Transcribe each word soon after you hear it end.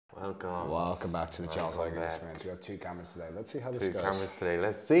Welcome. Welcome back to the Charles Eoghans Experience. We have 2 cameras today. Let's see how this goes. 2 cameras today.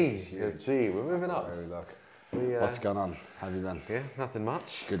 Let's see. Let's see. We're moving up. Where we look. What's going on? How have you been? Yeah, nothing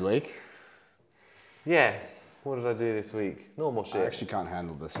much. Good week? Yeah. What did I do this week? Normal shit. I actually can't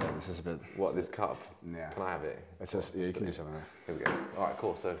handle this. This is a bit... What, this cup? Yeah. Can I have it? It's just, yeah, you can do something there. Here we go. All right,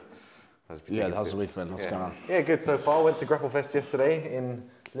 cool. So, yeah, how's the week been? What's going on? Yeah, good so far. Went to Grapplefest yesterday in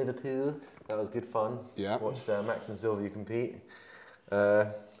Liverpool. That was good fun. Yeah. Watched Max and Sylvia compete.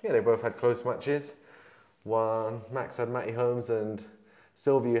 Yeah, they both had close matches. Max had Matty Holmes and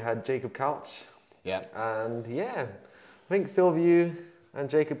Sylvia had Jacob Couch. Yeah. And yeah, I think Sylvia and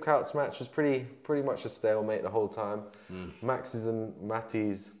Jacob Couch's match was pretty much a stalemate the whole time. Max's and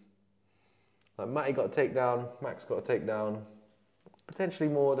Matty's, like Matty got a takedown, Max got a takedown. Potentially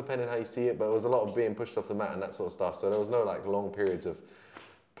more depending how you see it, but it was a lot of being pushed off the mat and that sort of stuff. So there was no like long periods of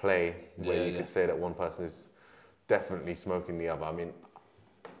play where you could say that one person is definitely smoking the other. I mean,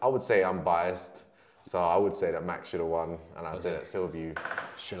 I would say I'm biased, so I would say that Max should have won, and I'd say that Sylvia.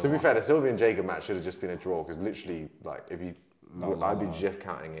 To be fair, the Sylvia and Jacob match should have just been a draw, because literally, like, if you, I'd be Jeff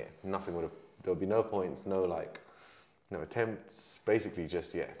counting it. Nothing would have. There would be no points, no attempts. Basically,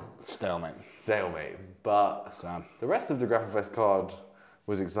 just stalemate. Stalemate. But the rest of the Grapplefest card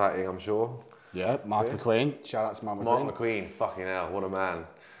was exciting, I'm sure. Yeah, Mark McQueen. Shout out to Mark McQueen. Mark McQueen, fucking hell, what a man.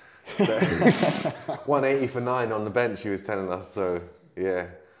 180 for 9 on the bench, he was telling us. So yeah.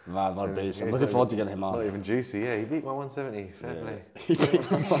 Man, what a beast. I'm looking forward to getting him on. Not even juicy, yeah. He beat my 170. Fair play. He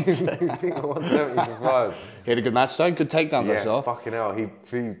beat my 170. He beat my 170 for 5. He had a good match though. Good takedowns, I saw. Fucking hell. He.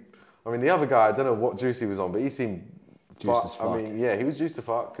 I mean, the other guy, I don't know what juice he was on, but he seemed juiced as fuck. I mean, yeah, he was juiced as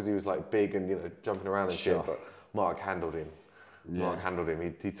fuck because he was like big and jumping around and shit. But Mark handled him. Yeah. Mark handled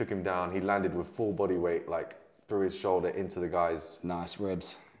him. He took him down. He landed with full body weight, like through his shoulder into the guy's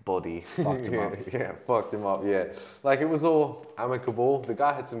ribs. Body. Fucked him up. Yeah, fucked him up, yeah. Like, it was all amicable. The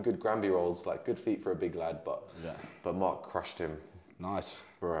guy had some good Granby rolls, like, good feet for a big lad, but Mark crushed him. Nice.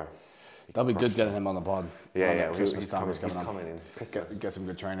 Bro. That'll be good getting him on the pod. Yeah, Christmas time is coming in Christmas. Get some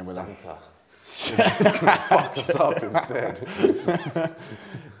good training with him. Santa. He's gonna fuck us up instead.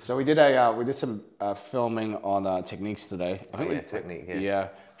 So we did some filming on techniques today. I think technique, Yeah.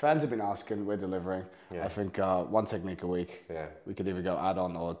 Fans have been asking, we're delivering. Yeah. I think 1 technique a week. Yeah. We could either go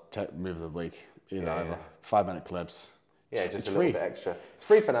add-on or move of the week. Either over. 5-minute clips. Yeah, just a little bit extra. It's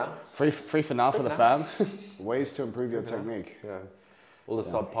free for now. Free for now for the fans. Ways to improve your technique. Yeah. All the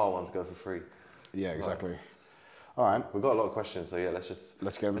subpar ones go for free. Yeah, exactly. All right. We've got a lot of questions, so yeah, let's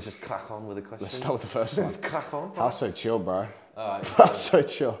just crack on with the questions. Let's start with the first one. Let's crack on. How's so chill, bro? Alright. How's so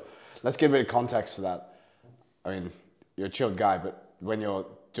chill? Let's give a bit of context to that. I mean, you're a chilled guy, but when you're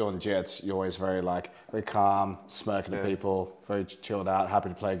doing jits, you're always very calm, smirking at people, very chilled out, happy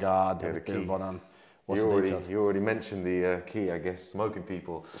to play guard, happy to be bottom. What's the details? You already mentioned the key, I guess, smoking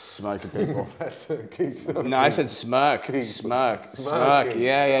people. Smoking people. That's a key. No, I said smirk. Smirk.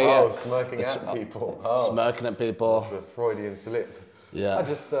 Yeah. Oh, smirking at people. Oh. Smirking at people. That's a Freudian slip. Yeah. I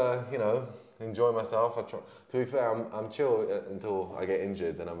just, enjoy myself. To be fair, I'm chill until I get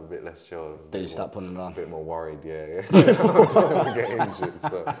injured, then I'm a bit less chill. Then you start putting it on. A bit more worried, yeah. I don't want to get injured,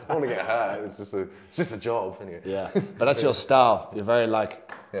 so I don't want to get hurt. It's just a job, anyway. Yeah, but that's your style. You're very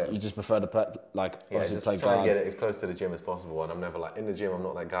you just prefer to play, just play try guard. and get it as close to the gym as possible. And I'm never in the gym. I'm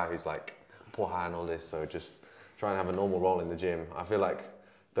not that guy who's poor high and all this. So just try and have a normal role in the gym. I feel like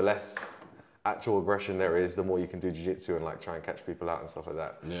the less actual aggression there is, the more you can do jiu-jitsu and try and catch people out and stuff like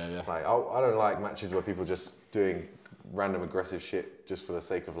that. Yeah. I don't like matches where people just doing random aggressive shit just for the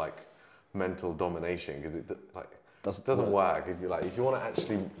sake of mental domination, because it doesn't work. If you want to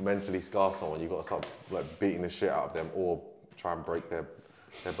actually mentally scar someone, you've got to start beating the shit out of them or try and break their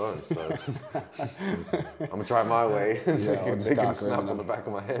bones. So I'm gonna try it my way. Yeah, make them snap on the back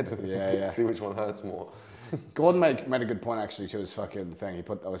of my head. Yeah. See which one hurts more. Gordon made a good point actually to his fucking thing. He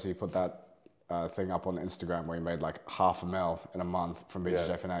put that thing up on Instagram where he made $500,000 in a month from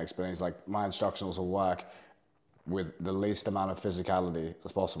BJJ Fanatics, but he's my instructionals will work with the least amount of physicality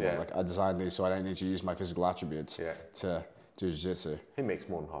as possible. Yeah. I designed these so I don't need to use my physical attributes to do jiu-jitsu. He makes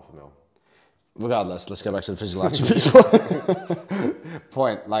more than $500,000. Regardless, let's go back to the physical attributes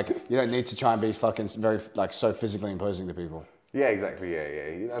point. You don't need to try and be fucking very so physically imposing to people. Yeah, exactly.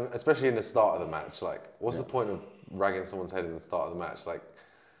 Yeah. And especially in the start of the match. What's the point of ragging someone's head in the start of the match?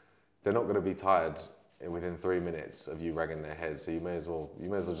 They're not going to be tired within 3 minutes of you ragging their head. So you may as well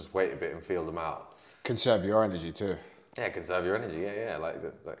just wait a bit and feel them out. Conserve your energy too. Yeah, conserve your energy. Yeah.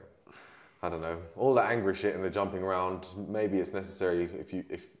 I don't know, all the angry shit and the jumping around. Maybe it's necessary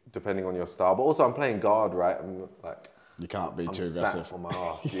if depending on your style. But also, I'm playing guard, right? I'm You can't be too sat aggressive. on my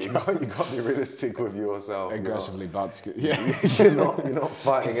ass. You got to be realistic with yourself. Aggressively butt. Yeah. You're not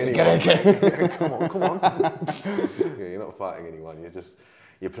fighting anyone. Come on. Yeah, you're not fighting anyone.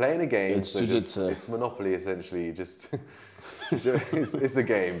 You're playing a game. It's jiu-jitsu. It's Monopoly essentially. It's a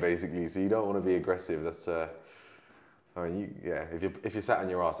game basically. So you don't want to be aggressive. That's if you're sat on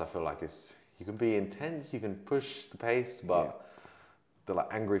your ass, I feel like you can be intense. You can push the pace, but the like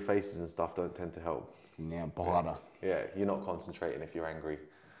angry faces and stuff don't tend to help. Yeah, borrada. Yeah, you're not concentrating if you're angry.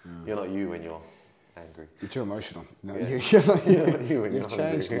 You're not you when you're angry. You're too emotional. No, Yeah. you're not you when You've you've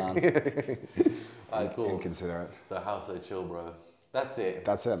changed, man. Alright, cool. Inconsiderate. So how so chill, bro? That's it.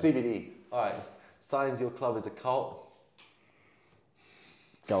 That's it. CBD. Alright. Signs your club is a cult.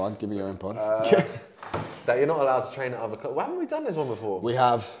 Go on, give me your input. That you're not allowed to train at other clubs. Why haven't we done this one before? We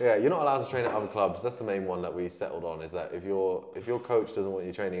have. Yeah, you're not allowed to train at other clubs. That's the main one that we settled on, is that if your coach doesn't want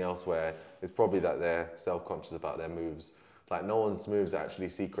you training elsewhere, it's probably that they're self-conscious about their moves. Like, no one's moves are actually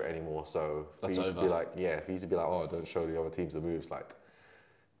secret anymore, so for you to be like, oh, don't show the other teams the moves, like,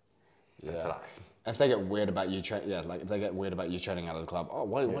 that's a lie. If they get weird about you training, if they get weird about you training out of the club,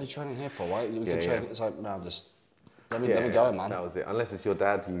 what are you training here for? Why we can train? It's like, no, just let me go, man. That was it. Unless it's your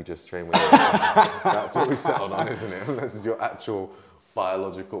dad, you just train with your dad. That's what we settled on, isn't it? Unless it's your actual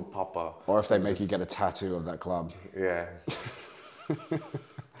biological papa. Or if they make you get a tattoo of that club. Yeah.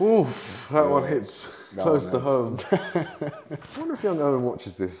 Ooh, that one hits close to home. I wonder if young Owen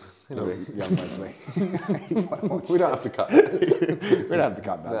watches this. Anyway, young Wesley. We don't have to cut that. We don't have to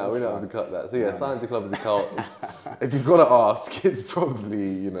cut that. No, we don't have to cut that. So yeah, Signs Your Club is a cult. If you've got to ask, it's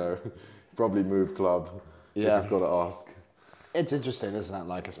probably, probably Move Club. Yeah. If you've got to ask. It's interesting, isn't it?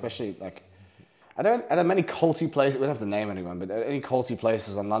 Like, especially, like, are there many culty places, we don't have to name anyone, but are there any culty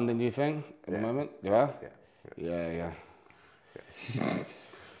places in London, do you think, at the moment? Yeah? Yeah.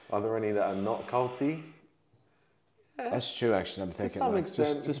 Are there any that are not culty? Yeah. That's true, actually. I'm thinking, some like,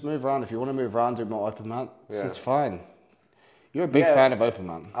 extent. just move around. If you want to move around, do more open mat. It's fine. You're a big fan of open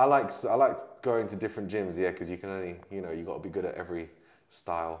mat. I like going to different gyms, because you can only, you got to be good at every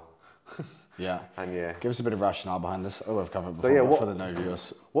style. Yeah. And give us a bit of rationale behind this. Oh, we've covered it before, but for the no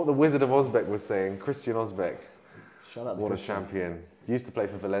viewers. What the Wizard of Ozbek was saying, Christian Ozbek. Shut up, what Christian. A champion. He used to play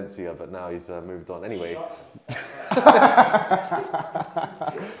for Valencia, but now he's moved on. Anyway.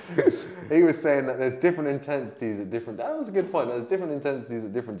 He was saying that there's different intensities at different... That was a good point. There's different intensities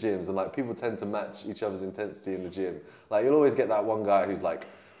at different gyms, and like people tend to match each other's intensity in the gym. Like you'll always get that one guy who's like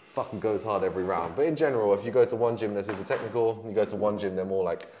fucking goes hard every round. But in general, if you go to one gym, they're super technical. You go to one gym, they're more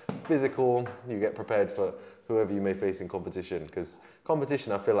like physical. You get prepared for whoever you may face in competition. Because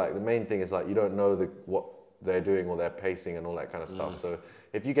competition, I feel like the main thing is like you don't know what they're doing or their pacing and all that kind of stuff. So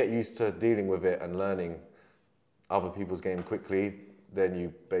if you get used to dealing with it and learning other people's game quickly, then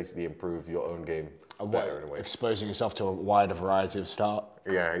you basically improve your own game better in a way. Exposing yourself to a wider variety of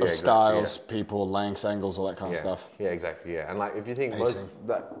styles, people, lengths, angles, all that kind of stuff. Yeah, exactly. Yeah, and like if you think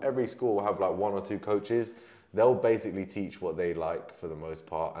every school will have like one or two coaches, they'll basically teach what they like for the most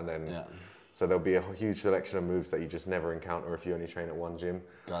part, and then so there'll be a huge selection of moves that you just never encounter if you only train at one gym.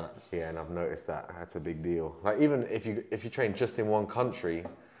 Got it. Yeah, and I've noticed that's a big deal. Like even if you train just in one country,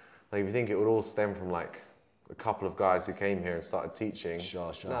 like if you think it would all stem from like a couple of guys who came here and started teaching.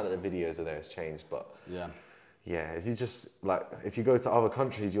 Sure. Now that the videos are there, it's changed, but if you just if you go to other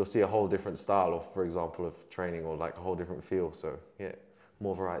countries, you'll see a whole different style of, for example, of training or like a whole different feel. So yeah,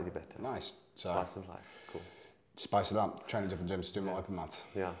 more variety, better. Nice. So, spice of life. Cool. Spice it up. Train at different gyms, do more open mats.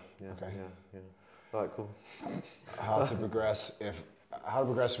 Yeah. Okay. Yeah. All right, cool. How to progress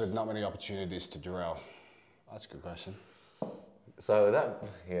with not many opportunities to drill? That's a good question. So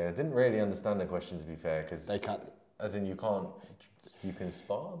didn't really understand the question, to be fair, because they can't. As in, you can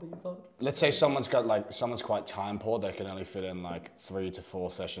spar, but you can't. Let's say someone's quite time poor. They can only fit in like 3 to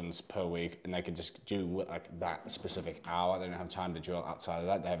 4 sessions per week, and they can just do like that specific hour. They don't have time to drill outside of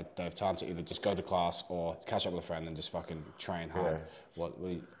that. They have time to either just go to class or catch up with a friend and just fucking train hard. Yeah.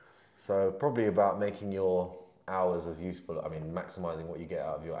 So probably about making your hours as useful. I mean, maximizing what you get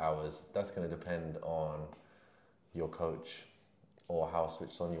out of your hours. That's going to depend on your coach, or how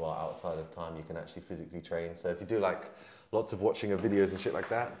switched on you are outside of time you can actually physically train. So if you do like lots of watching of videos and shit like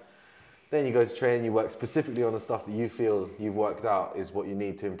that, then you go to train, you work specifically on the stuff that you feel you've worked out is what you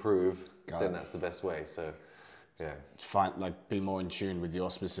need to improve, then that's the best way. So it's fine, like be more in tune with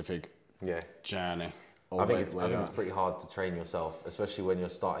your specific journey. I think it's pretty hard to train yourself, especially when you're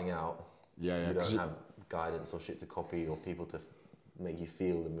starting out. You don't have guidance or shit to copy or people to make you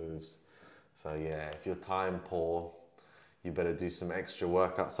feel the moves. So if you're time poor, you better do some extra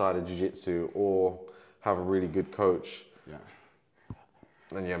work outside of jiu-jitsu or have a really good coach.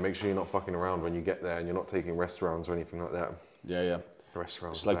 And yeah, make sure you're not fucking around when you get there and you're not taking rest rounds or anything like that. Yeah. Rest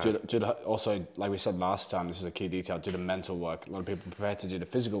rounds. It's like also, like we said last time, this is a key detail, do the mental work. A lot of people are prepared to do the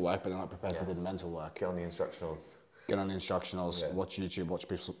physical work, but they're not prepared to do the mental work. Get on the instructionals. Watch YouTube, watch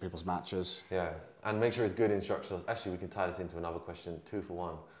people's matches. Yeah, and make sure it's good instructionals. Actually, we can tie this into another question, 2 for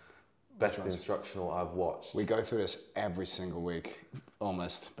 1. Best instructional I've watched. We go through this every single week,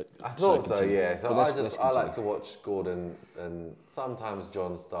 almost. But I thought so, yeah. So I like to watch Gordon and sometimes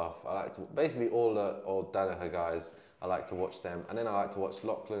John's stuff. I like to, basically all the old Danaher guys, I like to watch them. And then I like to watch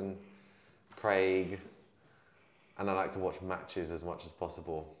Lachlan, Craig, and I like to watch matches as much as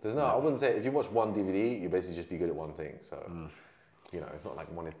possible. I wouldn't say, if you watch one DVD, you basically just be good at one thing. So, you know, it's not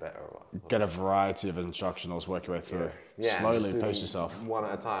like one is better. Get a variety of instructionals, work your way through. Yeah. Slowly pace yourself. One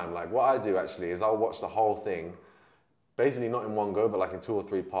at a time. Like what I do actually is I'll watch the whole thing, basically not in one go, but like in 2 or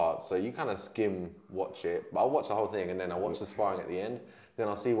 3 parts. So you kind of skim watch it, but I'll watch the whole thing and then I'll watch the sparring at the end. Then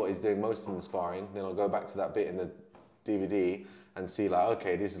I'll see what he's doing most in the sparring. Then I'll go back to that bit in the DVD and see like,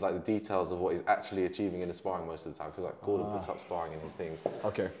 okay, this is like the details of what he's actually achieving in the sparring most of the time, because like Gordon puts up sparring in his things.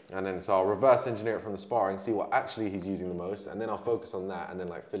 Okay. And then so I'll reverse engineer it from the sparring, see what actually he's using the most, and then I'll focus on that and then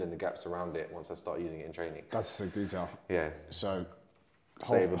like fill in the gaps around it once I start using it in training. That's a sick detail. Yeah. So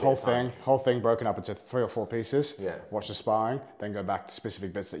whole thing broken up into 3 or 4 pieces. Yeah. Watch the sparring, then go back to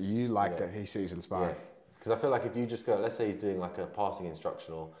specific bits that you like that he sees in sparring. Yeah. Because I feel like if you just go, let's say he's doing like a passing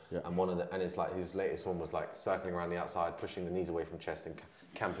instructional, and it's like his latest one was like circling around the outside, pushing the knees away from chest and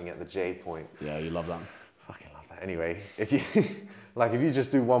camping at the J point. Yeah, you love that. Fucking love that. Anyway, if you like, if you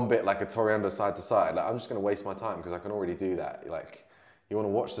just do one bit like a Toriando side to side, like I'm just gonna waste my time because I can already do that. Like, you want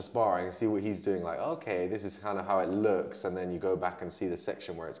to watch the sparring and see what he's doing. Like, okay, this is kind of how it looks, and then you go back and see the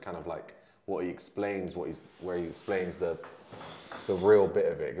section where it's kind of like what he explains, where he explains the real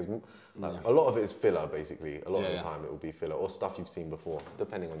bit of it, because a lot of it is filler, basically. A lot of the time it will be filler or stuff you've seen before,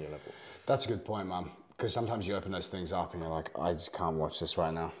 depending on your level. That's a good point, man. Because sometimes you open those things up and you're like, I just can't watch this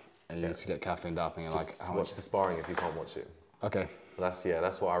right now. And you need to get caffeined up and you're just like, how watch the sparring if you can't watch it. Okay. That's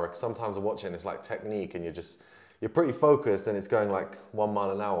what I reckon. Sometimes I watch it and it's like technique and you're pretty focused and it's going like 1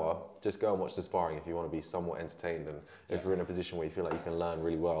 mile an hour. Just go and watch the sparring if you want to be somewhat entertained, and if you're in a position where you feel like you can learn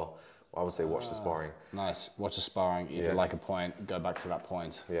really well, I would say watch the sparring. Nice. Watch the sparring. If you like a point, go back to that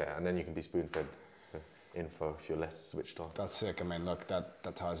point. Yeah, and then you can be spoon-fed info if you're less switched on. That's sick. I mean, look, that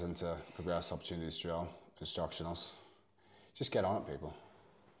ties into progress, opportunities, drill, instructionals. Just get on it, people.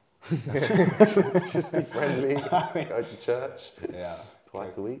 Just be friendly. Go to church. Yeah.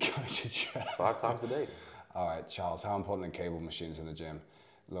 Twice a week. Go to church. 5 times a day. All right, Charles, how important are cable machines in the gym?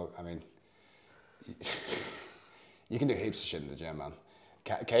 Look, I mean, you can do heaps of shit in the gym, man.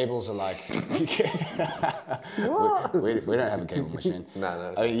 Cables are like, we don't have a cable machine.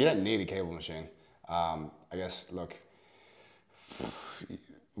 No. I mean, you don't need a cable machine. I guess, look,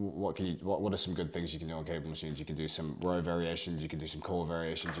 what are some good things you can do on cable machines? You can do some row variations, you can do some core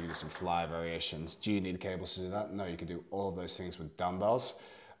variations, you can do some fly variations. Do you need cables to do that? No, you can do all of those things with dumbbells.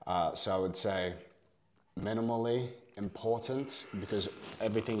 So I would say minimally important, because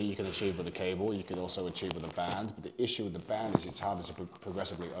everything that you can achieve with a cable, you can also achieve with a band. But the issue with the band is it's harder to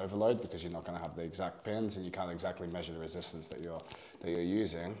progressively overload because you're not going to have the exact pins and you can't exactly measure the resistance that you're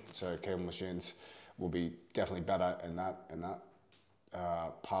using. So cable machines will be definitely better in that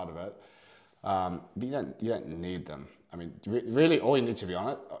part of it. But you don't need them. I mean, really, all you need to be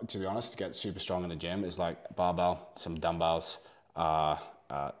honest, to get super strong in the gym is like barbell, some dumbbells, and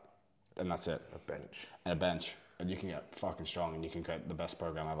that's it. A bench. And you can get fucking strong and you can create the best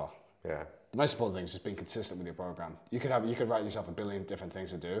program ever. Yeah. The most important thing is just being consistent with your program. You could write yourself a billion different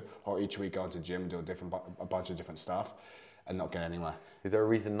things to do, or each week go into the gym and do a bunch of different stuff and not get anywhere. Is there a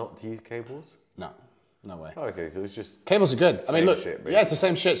reason not to use cables? No way. Oh, okay, so it's just... Cables are good. I mean, look, shit, yeah, it's the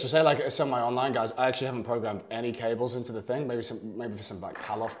same shit. So say like some of my online guys, I actually haven't programmed any cables into the thing. Maybe for some like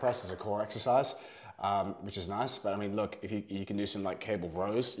pull-off press as a core exercise, which is nice. But I mean, look, if you can do some like cable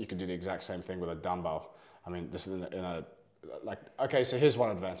rows, you can do the exact same thing with a dumbbell. I mean, this is okay, so here's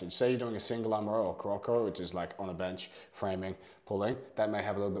one advantage. Say you're doing a single arm row or croc row, which is like on a bench, framing, pulling. That may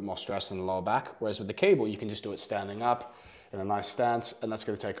have a little bit more stress in the lower back. Whereas with the cable, you can just do it standing up in a nice stance, and that's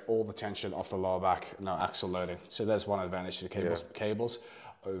going to take all the tension off the lower back, no axle loading. So there's one advantage to the cables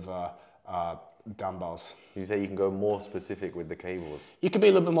over dumbbells. You say you can go more specific with the cables. You could be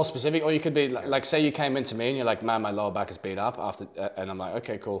a little bit more specific, or you could be like say you came into me and you're like, man, my lower back is beat up after, and I'm like,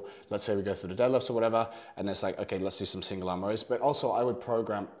 okay, cool. Let's say we go through the deadlifts or whatever, and it's like, okay, let's do some single arm rows. But also I would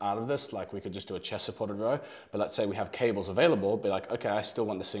program out of this, like we could just do a chest supported row, but let's say we have cables available, be like, okay, I still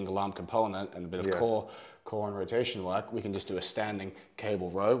want the single arm component and a bit of core and rotation work, we can just do a standing cable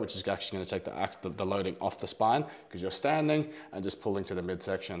row, which is actually going to take the loading off the spine because you're standing and just pulling to the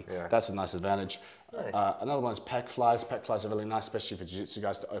midsection. Yeah. That's a nice advantage. Nice. Another one is pec flies. Pec flies are really nice, especially for jiu-jitsu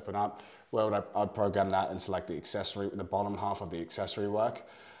guys to open up. Where would I'd program that into like the accessory, the bottom half of the accessory work.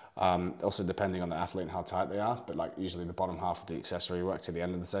 Also depending on the athlete and how tight they are, but like usually the bottom half of the accessory work to the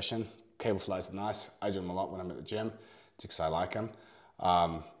end of the session. Cable flies are nice. I do them a lot when I'm at the gym because I like them.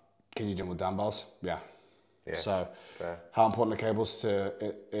 Can you do them with dumbbells? Yeah. So fair. How important are cables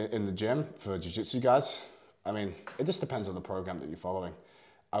in the gym for jiu-jitsu guys? I mean, it just depends on the program that you're following.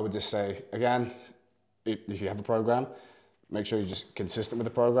 I would just say, again, if you have a program, make sure you're just consistent with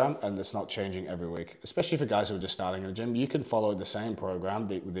the program and it's not changing every week. Especially for guys who are just starting in the gym, you can follow the same program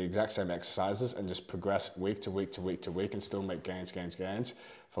with the exact same exercises and just progress week to week to week to week and still make gains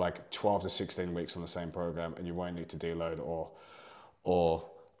for like 12 to 16 weeks on the same program, and you won't need to deload or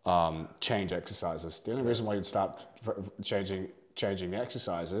change exercises. The only reason why you'd start changing the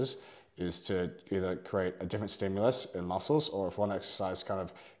exercises is to either create a different stimulus in muscles, or if one exercise kind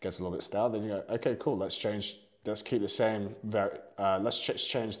of gets a little bit stale, then you go, okay, cool, let's keep the same, let's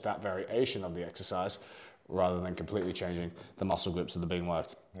change that variation of the exercise rather than completely changing the muscle groups that are being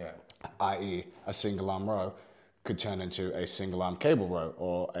worked. Yeah. I.e. a single arm row could turn into a single arm cable row,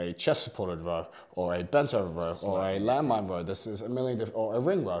 or a chest supported row, or a bent over row, or a landmine row. This is a million different, or a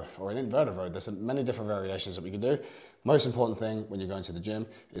ring row, or an inverted row. There's many different variations that we can do. Most important thing when you're going to the gym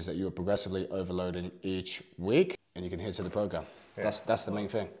is that you are progressively overloading each week, and you can hit to the program. Yeah. That's the main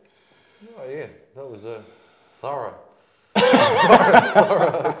thing. Oh yeah, that was a thorough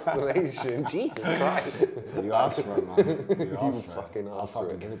explanation. Jesus Christ. You asked for it, man. You asked for it. I'll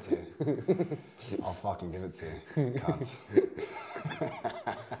fucking give it to you. I'll fucking give it to you. Can't.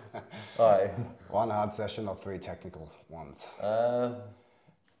 Alright. 1 hard session or 3 technical ones?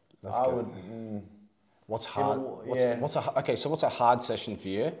 Let's go. What's hard? Okay, so what's a hard session for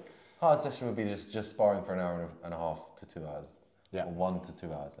you? Hard session would be just sparring for an hour and a half to 2 hours. Yeah. Or 1 to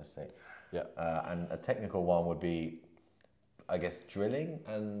 2 hours, let's say. Yeah. And a technical one would be, I guess, drilling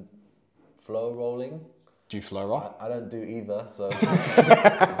and flow rolling. Do you flow roll? I don't do either, so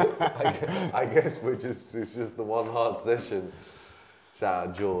I guess it's just the 1 hard session. Shout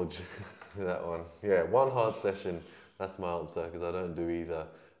out George, that one. Yeah, 1 hard session. That's my answer, because I don't do either.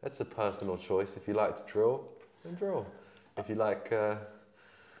 That's a personal choice. If you like to drill, then drill. If you like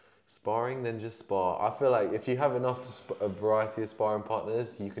sparring, then just spar. I feel like if you have a variety of sparring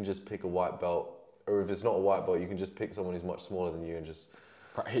partners, you can just pick a white belt. Or if it's not a white belt, you can just pick someone who's much smaller than you and just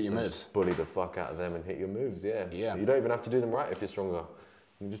hit your moves. Just bully the fuck out of them and hit your moves, yeah. You don't even have to do them right if you're stronger.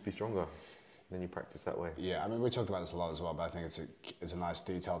 You can just be stronger. And then you practice that way. Yeah, I mean, we talked about this a lot as well, but I think it's a nice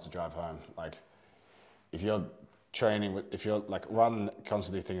detail to drive home. Like, if you're training, if you're like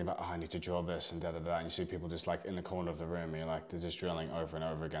constantly thinking about, I need to drill this and and you see people just like in the corner of the room, and you're like, they're just drilling over and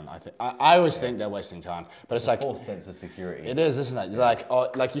over again. I always think they're wasting time, but it's like a false sense of security. It is, isn't it?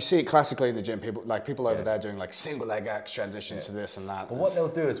 Like you see it classically in the gym, people over there doing like single leg axe transitions to this and that. But what they'll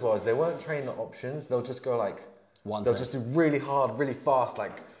do as well is they won't train the options. They'll just go like they'll just do really hard, really fast,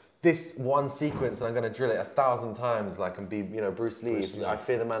 like this one sequence, and I'm going to drill it 1,000 times, like, and be, Bruce Lee. I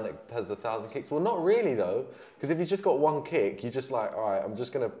fear the man that has 1,000 kicks. Well, not really though, because if he's just got 1 kick, you're just like, all right, I'm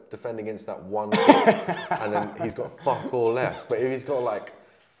just going to defend against that 1 kick, and then he's got fuck all left. But if he's got like,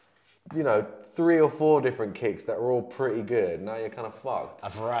 3 or 4 different kicks that are all pretty good, now you're kind of fucked.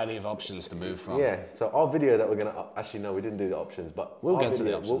 A variety of options to move from. Yeah. So our video that we're going to actually no, we didn't do the options, but we'll get to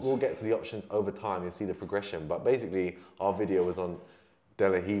the options. We'll get to the options over time. You'll see the progression. But basically, our video was on De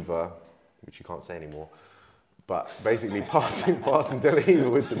La Riva, which you can't say anymore, but basically passing De La Riva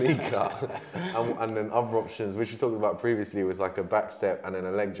with the knee cut, and then other options, which we talked about previously, was like a back step and then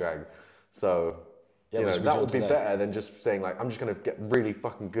a leg drag. So that would be better than just saying like, I'm just gonna get really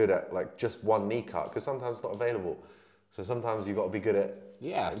fucking good at like just 1 knee cut, because sometimes it's not available. So sometimes you've got to be good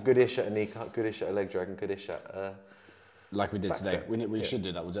at goodish at a knee cut, goodish at a leg drag, and goodish at like we did today. We should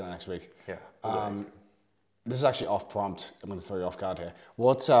do that. We'll do that next week. Yeah. This is actually off prompt. I'm going to throw you off guard here.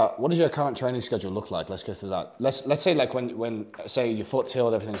 What does your current training schedule look like? Let's go through that. Let's say like when say your foot's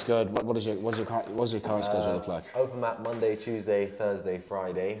healed, everything's good. What does your current schedule look like? Open mat Monday, Tuesday, Thursday,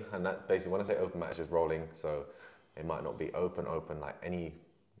 Friday, and that's basically, when I say open mat, it's just rolling. So it might not be open like anyone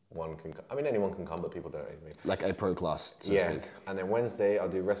can. Anyone can come, but people don't. Like a pro class. So to speak. And then Wednesday I'll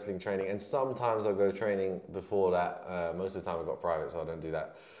do wrestling training, and sometimes I'll go training before that. Most of the time I've got private, so I don't do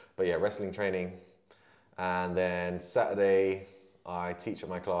that. But yeah, wrestling training. And then Saturday, I teach at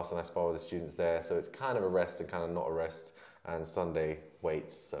my class and I spar with the students there. So it's kind of a rest and kind of not a rest. And Sunday,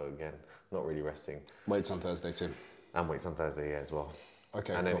 weights. So again, not really resting. Weights on Thursday too. And weights on Thursday, yeah, as well.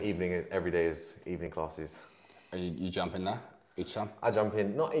 Okay, and then evening, every day is evening classes. And you jump in there each time? I jump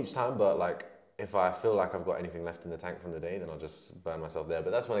in, not each time, but like if I feel like I've got anything left in the tank from the day, then I'll just burn myself there.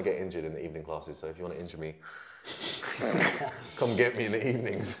 But that's when I get injured in the evening classes. So if you want to injure me, come get me in the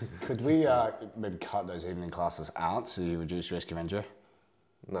evenings. Could we maybe cut those evening classes out so you reduce risk of injury?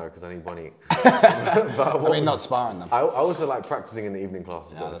 No, because I need money. I mean, not sparring them. I also like practicing in the evening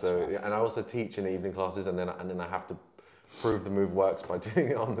classes, Yeah, though. So, yeah, and I also teach in the evening classes, and then I have to prove the move works by doing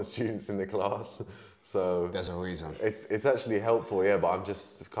it on the students in the class. So there's a reason. It's actually helpful, yeah. But I'm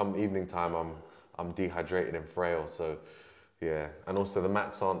just come evening time, I'm dehydrated and frail. So yeah, and also the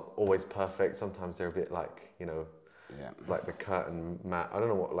mats aren't always perfect. Sometimes they're a bit like, you know, like the curtain mat. I don't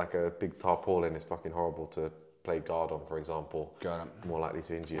know what, like a big tarpaulin is fucking horrible to play guard on, for example. Got it. More likely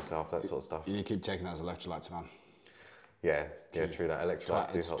to injure yourself, that sort of stuff. You need to keep taking those electrolytes, man. Yeah, true that.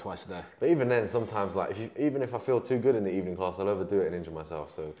 Electrolytes do help. Twice a day. But even then, sometimes, like, even if I feel too good in the evening class, I'll overdo it and injure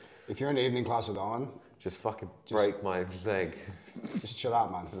myself. So if you're in the evening class with Owen, just fucking break my leg. Just chill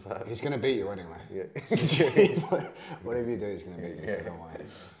out, man. He's gonna beat you anyway. Yeah. Whatever you do, he's gonna beat you. So don't worry.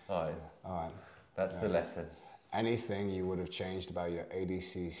 All right. That's the lesson. Anything you would have changed about your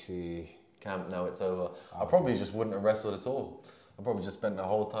ADCC camp? Now it's over. I probably just wouldn't have wrestled at all. I probably just spent the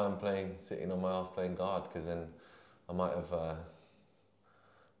whole time sitting on my ass playing guard, because then I might have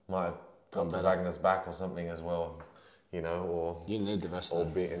got to Wagner's back or something as well, you know, or you need the wrestling.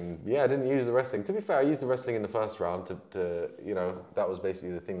 Or beaten. Yeah, I didn't use the wrestling. To be fair, I used the wrestling in the first round to you know, that was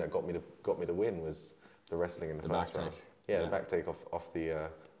basically the thing that got me the win, was the wrestling in the first round. Yeah, the back take off the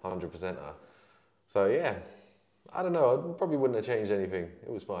 100%er. So yeah, I don't know. I probably wouldn't have changed anything. It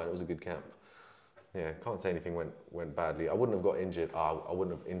was fine. It was a good camp. Yeah, can't say anything went badly. I wouldn't have got injured. I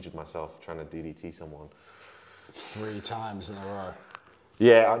wouldn't have injured myself trying to DDT someone 3 times in a row.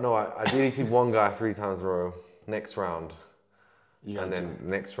 Yeah, I know. I DDT'd one guy 3 times in a row. Next round, and then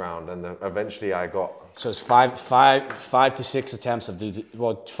next round, and then eventually I got. So it's five to 6 attempts of DDT.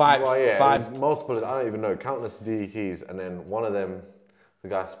 Well, five. It was multiple. I don't even know, countless DDTs, and then one of them, the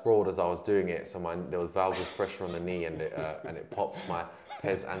guy sprawled as I was doing it, so there was valgus pressure on the knee, and it popped my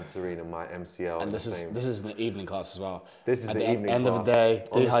pes anserine and my MCL. And this is the evening class as well. This is the evening class. End of the day,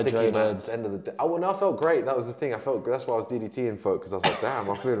 dehydrated. End of the day. Oh, no, I felt great. That was the thing. That's why I was DDTing folk, because I was like, damn,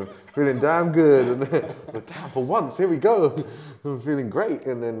 I'm feeling damn good. And I was like, damn, for once, here we go. I'm feeling great.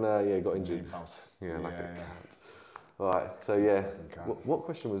 And then got injured. Yeah, like a cat. All right, so yeah, what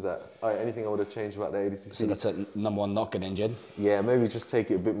question was that? All right, anything I would have changed about the ADCC? So that's number 1, not get injured. Yeah, maybe just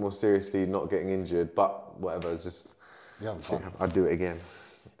take it a bit more seriously, not getting injured, but whatever, just I'd do it again.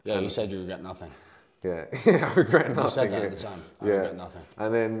 Yeah, you said you regret nothing. Yeah, I regret nothing. You said that at the time. I regret nothing.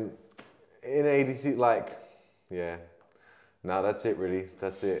 And then in ADC, no, that's it really.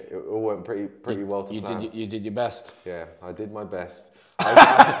 That's it. It all went pretty well to plan. You did your best. Yeah, I did my best.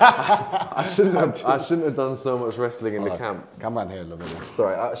 I shouldn't have done so much wrestling in the camp. Come on here a little bit more.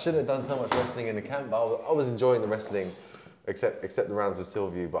 Sorry, I shouldn't have done so much wrestling in the camp, but I was enjoying the wrestling, except the rounds with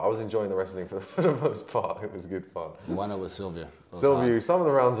Sylvia, but I was enjoying the wrestling for the most part. It was good fun. Why not with Sylvia? Sylvia, some of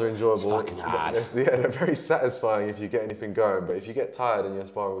the rounds are enjoyable. It's fucking hard. Yeah, they're very satisfying if you get anything going, but if you get tired and you're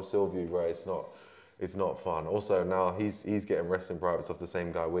sparring with Sylvia, right, it's not fun. Also, now he's getting wrestling privates off the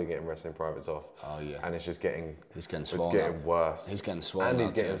same guy we're getting wrestling privates off. Oh yeah. And it's just getting swollen. It's getting worse. He's getting swollen. And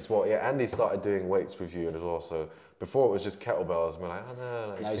he's getting swollen. Yeah, and he started doing weights with you as well. So before it was just kettlebells. And we're like, oh no.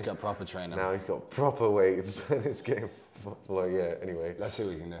 Like, now he's got proper training. Now he's got proper weights, and it's getting Anyway, let's see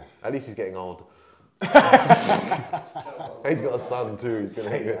what we can do. At least he's getting old. He's got a son too. He's gonna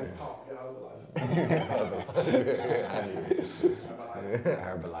hate it.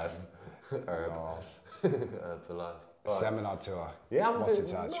 Herbalife. Herbalife. Seminar tour. Yeah,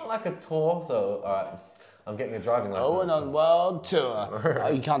 not like a tour. So I'm getting a driving license. Owen on world tour. Oh,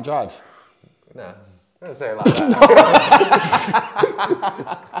 you can't drive. No. Don't say it like that.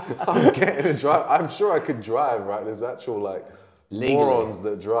 I'm getting a drive. I'm sure I could drive, right? There's actual morons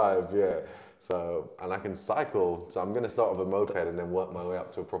that drive, yeah. So, and I can cycle. So I'm going to start with a moped and then work my way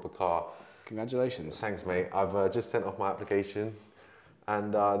up to a proper car. Congratulations. Thanks, mate. I've just sent off my application,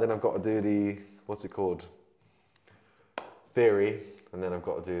 and then I've got to do the, what's it called? Theory, and then I've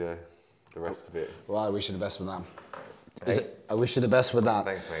got to do the rest of it. Well, I wish you the best with that. I wish you the best with that.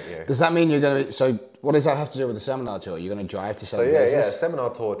 Thanks, mate, yeah. Does that mean you're going to, so what does that have to do with the seminar tour? You're going to drive to certain places? Yeah, a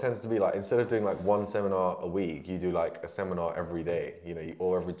seminar tour tends to be like, instead of doing like one seminar a week, you do like a seminar every day, you know,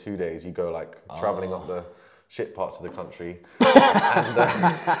 or every 2 days, you go like traveling up the shit parts of the country. And,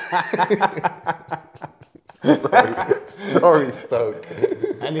 Sorry, Stoke.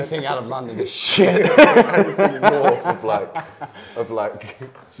 Anything out of London is shit. Anything north of like.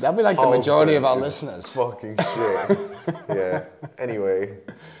 That'll be like the majority of our listeners. Fucking shit. Yeah. Anyway,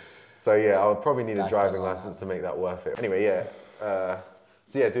 so yeah, I would probably need a driving license to make that worth it. Anyway, yeah.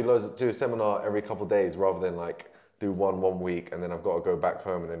 So yeah, do a seminar every couple of days rather than like do one week and then I've got to go back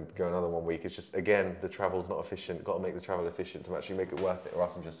home and then go another 1 week. It's just, again, the travel's not efficient. Got to make the travel efficient to actually make it worth it, or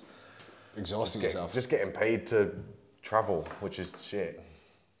else I'm just exhausting yourself. Just getting paid to travel, which is shit.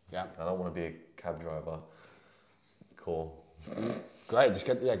 Yeah. I don't want to be a cab driver. Cool. Great, just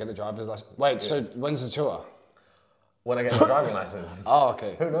get the driver's license. Wait, so when's the tour? When I get my driving license. Oh,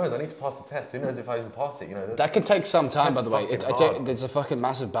 okay. Who knows? I need to pass the test. Who knows if I even pass it? You know. That can take some time, by the way. There's a fucking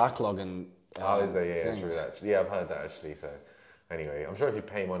massive backlog and. Is there? Yeah, true. Actually, yeah, I've heard that actually. So, anyway, I'm sure if you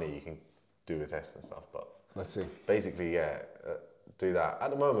pay money, you can do the test and stuff. But let's see. Basically, yeah, do that. At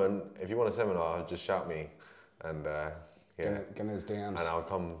the moment, if you want a seminar, just shout me, and get in his DMs, and I'll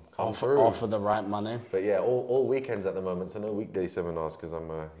come through. Offer the right money. But yeah, all weekends at the moment, so no weekday seminars because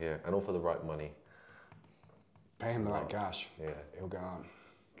I'm and all for the right money. Pay him the right cash. Yeah, he'll get on.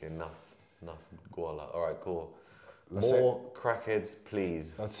 Okay, enough, Guala. All right, cool. More crackheads,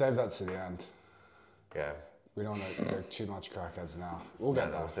 please. Let's save that to the end. Yeah. We don't want to go too much crackheads now. We'll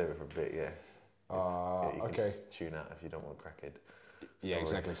get that. We'll save it for a bit, yeah. You okay. can just tune out if you don't want crackhead. Yeah,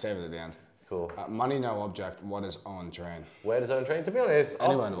 exactly. Save it at the end. Cool. Money, no object. What is on train? Where does on train? To be honest,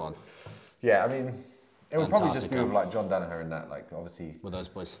 anywhere in the world. Yeah, I mean, it would probably just be with like John Danaher and that. Like, obviously. With those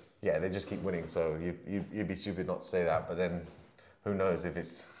boys. Yeah, they just keep winning. So you'd be stupid not to say that. But then, who knows if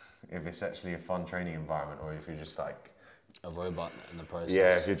it's actually a fun training environment or if you're just like a robot in the process.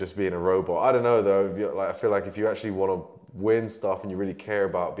 Yeah, if you're just being a robot. I don't know though. I feel like if you actually want to win stuff and you really care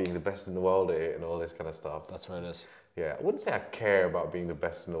about being the best in the world at it and all this kind of stuff. That's where it is. Yeah, I wouldn't say I care about being the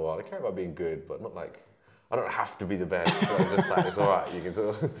best in the world. I care about being good, but not like I don't have to be the best. So it's just like it's all right. You can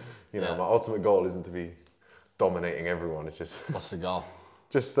sort of, my ultimate goal isn't to be dominating everyone. It's just what's the goal?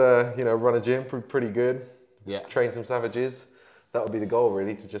 Just run a gym pretty good. Yeah. Train some savages. That would be the goal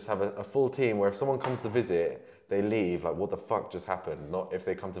really, to just have a full team where if someone comes to visit, they leave like, what the fuck just happened? Not if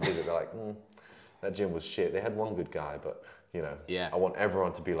they come to visit, they're like, that gym was shit. They had one good guy, but I want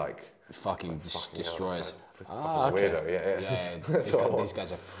everyone to be like, fucking destroys. Fucking weirdo. Yeah. These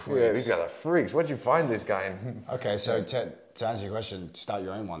guys are freaks. Yeah, these guys are freaks. Where'd you find this guy in? Okay, so to answer your question, start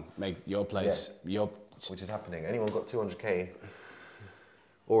your own one. Make your place which is happening. Anyone got 200k?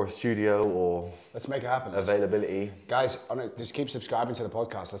 Or a studio, or let's make it happen. Availability, guys. Just keep subscribing to the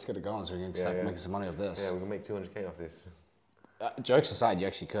podcast. Let's get it going so we can start making some money off this. Yeah, we can make 200k off this. Jokes aside, you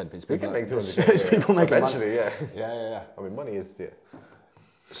actually could. But it's we can make 200k. People making eventually, money. Yeah. I mean, money is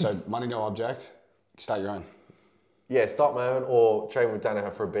So money, no object. Start your own. Yeah, start my own, or train with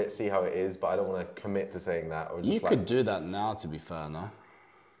Danaher for a bit, see how it is. But I don't want to commit to saying that. Or just could do that now, to be fair, no.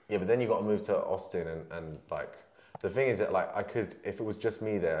 Yeah, but then you got to move to Austin and like. The thing is that like I could, if it was just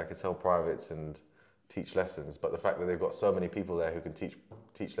me there, I could sell privates and teach lessons. But the fact that they've got so many people there who can teach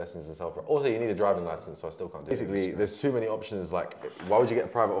lessons and sell privates. Also, you need a driving license, so I still can't do it. Basically, there's too many options. Like, why would you get a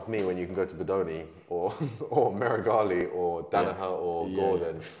private off me when you can go to Bodoni or Marigali or Danaher or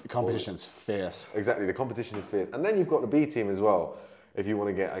Gordon? The competition's fierce. Exactly, the competition is fierce. And then you've got the B team as well. If you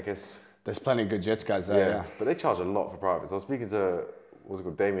want to get, I guess. There's plenty of good jits guys there. Yeah, but they charge a lot for privates. I was speaking to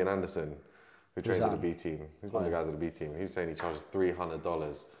Damien Anderson, who trains at the B team. He's one of the guys at the B team. He was saying he charges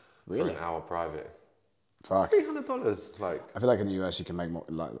 $300 for an hour private. Fuck. $300, like. I feel like in the US you can make more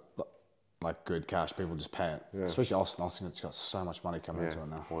like good cash. People just pay it. Yeah. Especially Austin. Austin's got so much money coming into it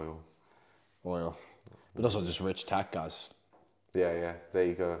now. Oil. But also just rich tech guys. Yeah. There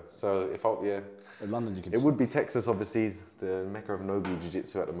you go. So in London you can. It would be Texas, obviously, the mecca of Nobu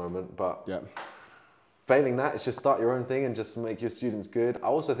Jiu-Jitsu at the moment, but. Yeah. Failing that, it's just start your own thing and just make your students good. I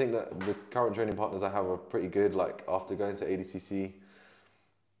also think that the current training partners I have are pretty good. Like after going to ADCC,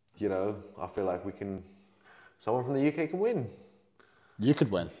 I feel like someone from the UK can win. You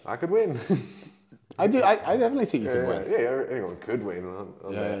could win. I could win. I do. I definitely think you could win. Yeah, anyone could win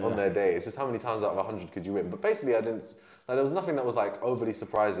on their day. It's just how many times out of 100 could you win? But basically, there was nothing that was like overly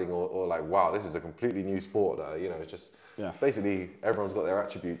surprising or like, wow, this is a completely new sport. It's just. Yeah. Basically, everyone's got their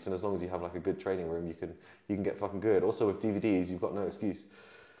attributes, and as long as you have like a good training room, you can get fucking good. Also, with DVDs, you've got no excuse.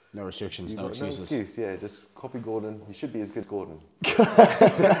 No restrictions, no excuses. No excuse, yeah. Just copy Gordon. You should be as good as Gordon.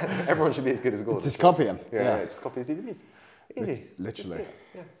 Everyone should be as good as Gordon. Just copy him. Yeah, just copy his DVDs. Easy. Literally.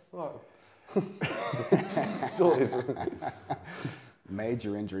 Yeah. All right. Sorted.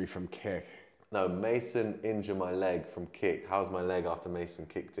 Major injury from kick. No, Mason injured my leg from kick. How's my leg after Mason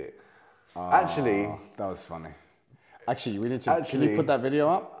kicked it? Actually, that was funny. Actually, we need to. Can you put that video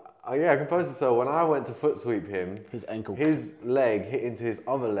up? Yeah, I can post it. So when I went to foot sweep him, his leg hit into his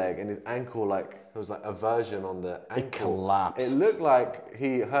other leg, and his ankle, like, there was like a version on the ankle. It collapsed. It looked like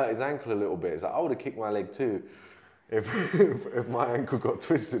he hurt his ankle a little bit. It's like, I would have kicked my leg too if my ankle got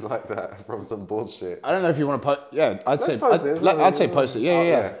twisted like that from some bullshit. I don't know if you want to post. Yeah, I'd say post it.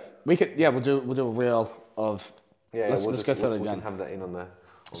 Yeah. We could. Yeah, we'll do a reel of. Yeah, let's go through it again. We can have that in on there.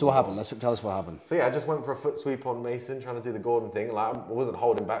 So what happened? Tell us what happened. So yeah, I just went for a foot sweep on Mason, trying to do the Gordon thing. Like, I wasn't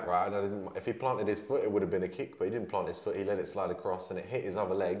holding back right, and I didn't. If he planted his foot, it would have been a kick, but he didn't plant his foot. He let it slide across, and it hit his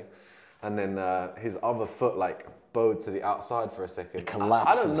other leg, and then his other foot like bowed to the outside for a second. It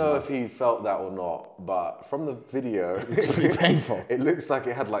collapsed. I don't know if he felt that or not, but from the video, it's pretty painful. It looks like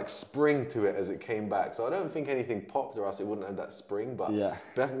it had like spring to it as it came back. So I don't think anything popped, or else it wouldn't have that spring. But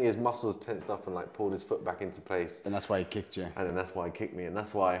definitely his muscles tensed up and like pulled his foot back into place. And that's why he kicked you. And then that's why he kicked me, and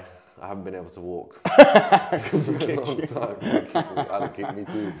that's why I haven't been able to walk because he kicked you. I'd kicked me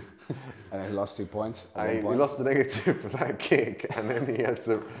too. And he lost 2 points. He lost the negative for that kick, and then he had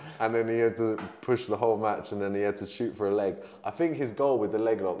to push the whole match, and then he had to shoot for a leg. I think his goal with the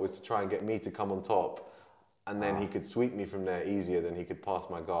leg lock was to try and get me to come on top, and then he could sweep me from there easier than he could pass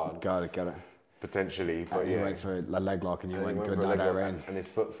my guard. Got it. Potentially, but he went for a leg lock, and you went good down there in. And his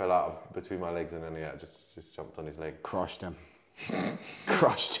foot fell out between my legs, and then just jumped on his leg. Crushed him.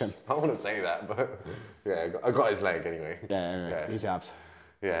 Crushed him. I want to say that, but yeah, I got his leg anyway. Yeah. He tapped.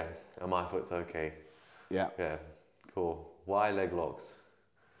 Yeah, and my foot's okay. Yeah. Yeah, cool. Why leg locks?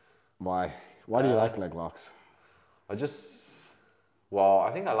 Why do you like leg locks? I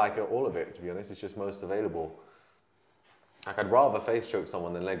think I like all of it, to be honest. It's just most available. Like, I'd rather face choke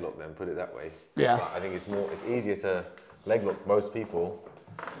someone than leg lock them, put it that way. Yeah. But I think it's easier to leg lock most people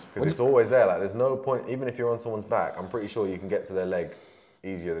because it's always there. Like, there's no point, even if you're on someone's back, I'm pretty sure you can get to their leg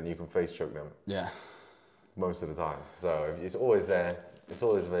easier than you can face choke them. Yeah. Most of the time. So it's always there. It's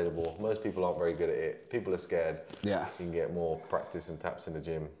always available. Most people aren't very good at it. People are scared. Yeah. You can get more practice and taps in the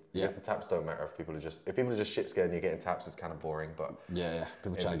gym. I guess the taps don't matter if people are just shit scared and you're getting taps, it's kind of boring. But yeah.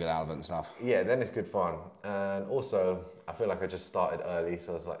 People trying to get out of it and stuff. Yeah, then it's good fun. And also, I feel like I just started early,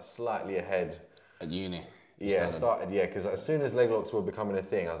 so I was like slightly ahead. At uni? Because as soon as leg locks were becoming a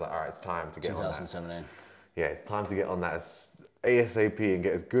thing, I was like, all right, it's time to get on that. 2017. Yeah, it's time to get on that as ASAP and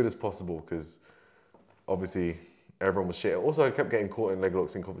get as good as possible, because obviously everyone was shit. Also, I kept getting caught in leg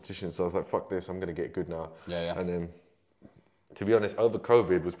locks in competition, so I was like, fuck this, I'm going to get good now. Yeah. And then, to be honest, over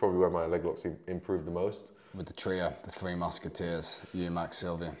COVID was probably where my leg locks improved the most. With the trio, the three musketeers, you, Max,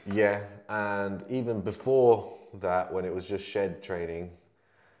 Sylvia. Yeah, and even before that, when it was just shed training,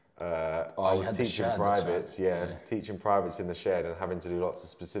 I was teaching privates. Right. Teaching privates in the shed and having to do lots of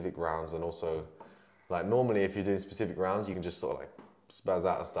specific rounds, and also, like, normally if you're doing specific rounds, you can just sort of like spaz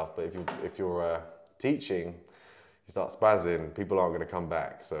out and stuff. But if you're teaching, you start spazzing, people aren't going to come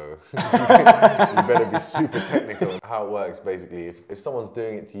back. So you better be super technical. How it works, basically, if someone's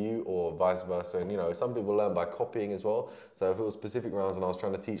doing it to you or vice versa, and some people learn by copying as well. So if it was specific rounds and I was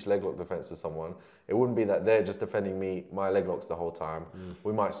trying to teach leg lock defense to someone, it wouldn't be that they're just defending my leg locks the whole time.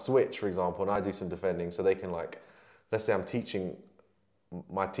 We might switch, for example, and I do some defending, so they can, like, let's say I'm teaching,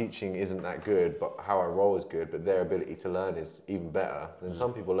 my teaching isn't that good, but how I roll is good, but their ability to learn is even better. And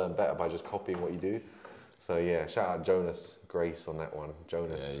some people learn better by just copying what you do. So yeah, shout out Jonas Grace on that one.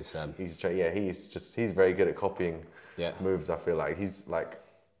 Jonas, he's very good at copying moves. I feel like he's like,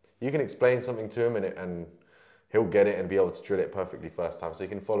 you can explain something to him and he'll get it and be able to drill it perfectly first time. So he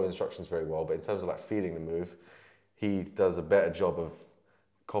can follow instructions very well. But in terms of like feeling the move, he does a better job of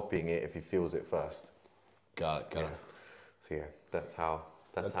copying it if he feels it first. Got it. So yeah, that's how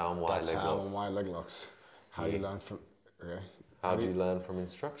and why leg locks. How you learn from. Okay. How do you learn from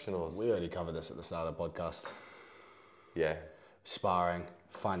instructionals? We already covered this at the start of the podcast. Yeah. Sparring.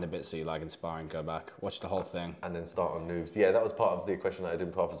 Find the bits that you like in sparring, go back, watch the whole thing. And then start on noobs. Yeah, that was part of the question that I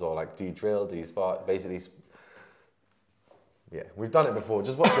didn't put up as well. Like, do you drill? Do you spar? Basically, yeah, we've done it before.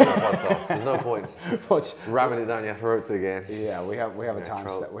 Just watch the podcast. There's no point ramming it down your throat again. Yeah, we have a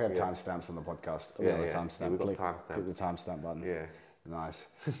timestamp. We have timestamps on the podcast. We've got timestamps. Click the timestamp button. Yeah. Nice.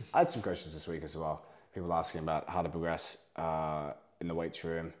 I had some questions this week as well. People asking about how to progress in the weight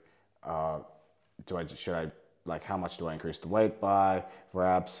room. How much do I increase the weight by?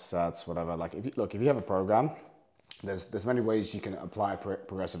 Reps, sets, whatever. Like, if you have a program, there's many ways you can apply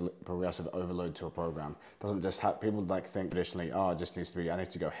progressive overload to a program. Doesn't just have people like think traditionally, it just needs to be, I need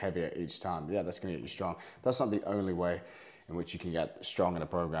to go heavier each time. Yeah, that's going to get you strong. That's not the only way in which you can get strong in a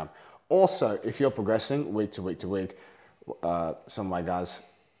program. Also, if you're progressing week to week to week,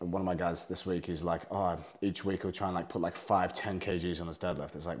 one of my guys this week, he's like, each week he'll try and like put like 5-10 kgs on his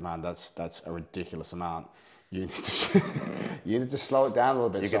deadlift. It's like, man, that's a ridiculous amount. you need to you need to slow it down a little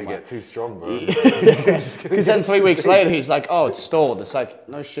bit. You're gonna get too strong, bro. Because then 3 weeks later he's like, oh, it's stalled. It's like,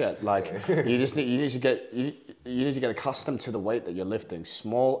 no shit. Like you need to get accustomed to the weight that you're lifting.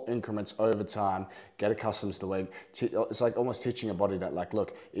 Small increments over time. Get accustomed to the weight. It's like almost teaching your body that, like,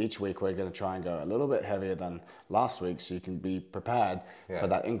 look, each week we're gonna try and go a little bit heavier than last week, so you can be prepared for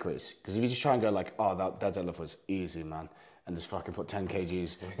that increase. Because if you just try and go like, oh, that deadlift was easy, man, and just fucking put 10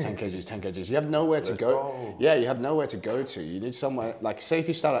 kgs, 10 kgs, 10 kgs. You have nowhere to go. Yeah, you have nowhere to go to. You need somewhere, like, say if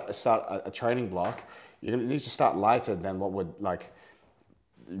you start a training block, you need to start lighter than what would, like,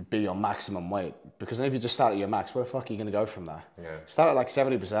 be your maximum weight. Because then if you just start at your max, where the fuck are you going to go from there? Yeah. Start at like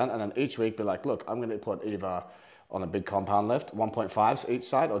 70%, and then each week be like, look, I'm going to put either on a big compound lift, 1.5s each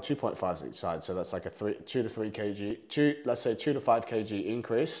side or 2.5s each side. So that's like a 2 to 3 kg, let's say 2 to 5 kg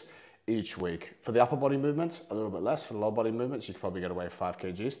increase each week. For the upper body movements, a little bit less. For the lower body movements, you could probably get away with 5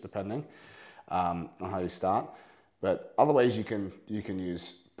 kgs, depending on how you start. But other ways you can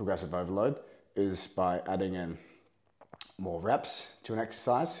use progressive overload is by adding in more reps to an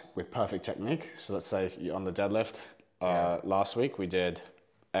exercise with perfect technique. So let's say on the deadlift, last week we did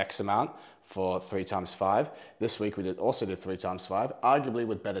X amount for 3 times 5. This week we also did 3 times 5, arguably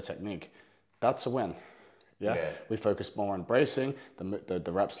with better technique. That's a win. Yeah. We focused more on bracing.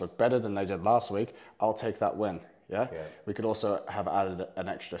 The reps look better than they did last week. I'll take that win. Yeah? We could also have added an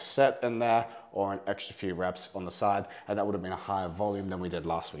extra set in there or an extra few reps on the side, and that would have been a higher volume than we did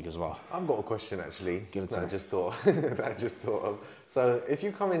last week as well. I've got a question actually. Give it to me. I just thought of. So if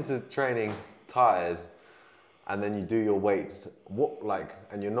you come into training tired and then you do your weights,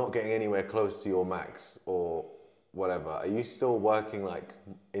 and you're not getting anywhere close to your max or whatever, are you still working like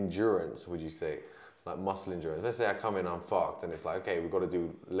endurance, would you say? Like muscle endurance? Let's say I come in, I'm fucked, and it's like, okay, we've got to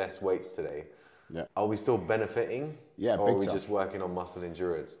do less weights today. Yeah. Are we still benefiting? Yeah, or are we just working on muscle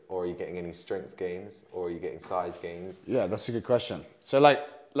endurance? Or are you getting any strength gains? Or are you getting size gains? Yeah, that's a good question. So like,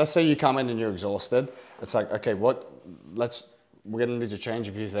 let's say you come in and you're exhausted. It's like, okay, we're gonna need to change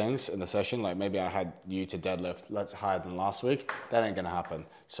a few things in the session. Like maybe I had you to deadlift higher than last week. That ain't gonna happen.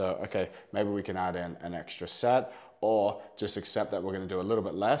 So, okay, maybe we can add in an extra set, or just accept that we're going to do a little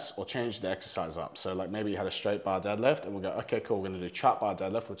bit less, or change the exercise up. So like maybe you had a straight bar deadlift and we'll go, okay, cool, we're going to do trap bar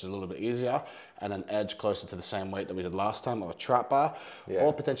deadlift, which is a little bit easier, and an edge closer to the same weight that we did last time, or a trap bar,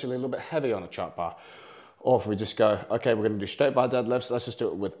 or potentially a little bit heavy on a trap bar. Or if we just go, okay, we're going to do straight bar deadlifts, let's just do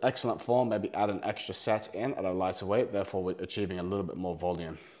it with excellent form, maybe add an extra set in at a lighter weight, therefore we're achieving a little bit more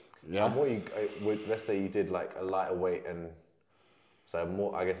volume. Yeah. And let's say you did like a lighter weight and, so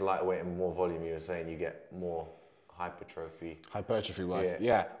more, I guess lighter weight and more volume, you were saying you get more hypertrophy work.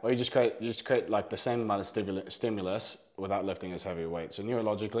 Yeah. Or you just create like the same amount of stimulus without lifting as heavy weight. So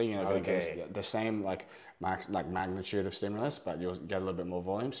neurologically, you're going to get the same like magnitude of stimulus, but you'll get a little bit more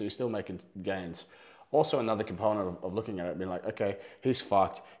volume. So you're still making gains. Also, another component of looking at it, being like, okay, he's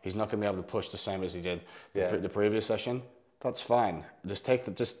fucked. He's not going to be able to push the same as he did the previous session. That's fine.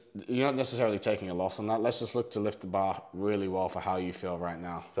 You're not necessarily taking a loss on that. Let's just look to lift the bar really well for how you feel right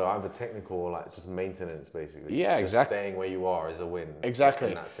now. So either technical or like just maintenance, basically. Yeah, just exactly. Staying where you are is a win. Exactly.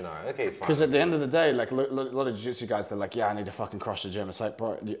 In that scenario. Okay, fine. Because at the end of the day, like a lot of jiu-jitsu guys, they're like, yeah, I need to fucking crush the gym. It's like,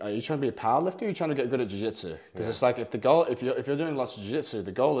 bro, are you trying to be a powerlifter or are you trying to get good at jiu-jitsu? Because it's like, if you're doing lots of jiu-jitsu,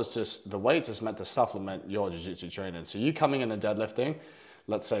 the goal is just, the weight is meant to supplement your jiu-jitsu training. So you coming in and deadlifting,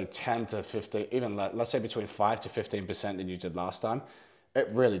 let's say 10 to 15, even let's say between 5 to 15% than you did last time, it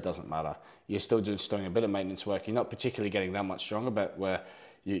really doesn't matter. You're still doing a bit of maintenance work. You're not particularly getting that much stronger, but where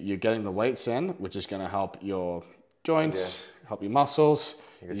you're getting the weights in, which is going to help your joints, help your muscles.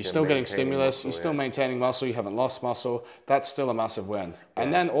 You're still getting stimulus, muscle, you're still maintaining muscle, you haven't lost muscle. That's still a massive win.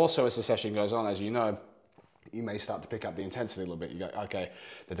 And then also as the session goes on, as you know, you may start to pick up the intensity a little bit. You go, okay,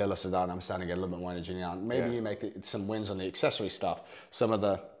 the deadlifts are done, I'm starting to get a little bit more energy now. Maybe you make some wins on the accessory stuff. Some of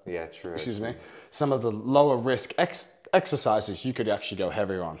the, some of the lower risk exercises you could actually go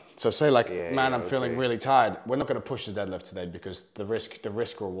heavier on. So say like, I'm feeling really tired. We're not going to push the deadlift today because the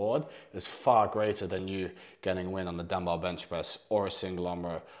risk reward is far greater than you getting a win on the dumbbell bench press or a single arm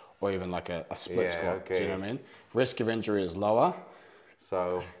row or even like a split squat. Do you know what I mean? Risk of injury is lower.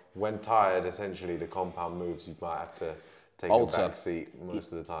 So when tired, essentially the compound moves, you might have to take a back seat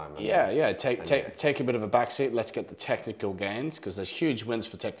most of the time. Take a bit of a back seat. Let's get the technical gains, because there's huge wins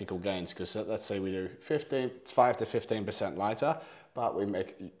for technical gains. Because let's say we do 5 to 15% lighter, but we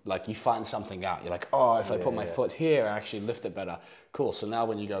make, like, you find something out. You're like, oh, if I put my foot here, I actually lift it better. Cool. So now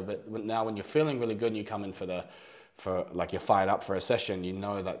when you go, now when you're feeling really good and you come in for for like you're fired up for a session, you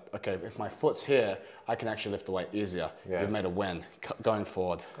know that, okay, if my foot's here, I can actually lift the weight easier. Yeah. You've made a win going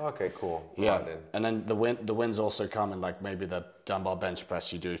forward. Okay, cool. Yeah. Right, and then the wins also come in like maybe the dumbbell bench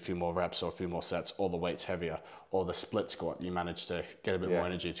press, you do a few more reps or a few more sets, or the weight's heavier, or the split squat, you manage to get a bit more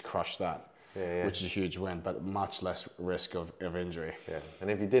energy to crush that. Which is a huge win, but much less risk of injury. Yeah, and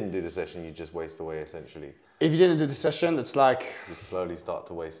if you didn't do the session, you just waste away essentially. If you didn't do the session, it's like... You slowly start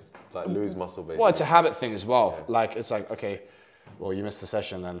to waste, like lose muscle basically. Well, it's a habit thing as well. Yeah. Like, it's like, okay, well, you missed the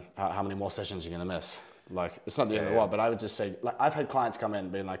session, then how many more sessions are you going to miss? Like, it's not the end of the world, but I would just say, like, I've had clients come in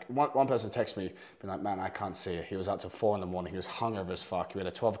being like, one person text me, being like, man, I can't see it. He was out till 4 in the morning. He was hungover as fuck. We had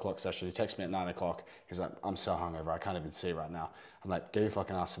a 12 o'clock session. He texted me at 9 o'clock. He's like, I'm so hungover. I can't even see right now. I'm like, get your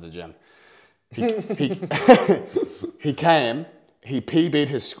fucking ass to the gym. He came, he PB'd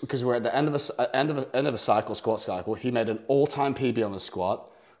his, because we're at the end of a cycle, squat cycle. He made an all-time PB on the squat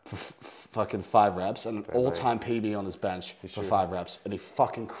for fucking 5 reps, and an all-time PB on his bench for 5 reps, and he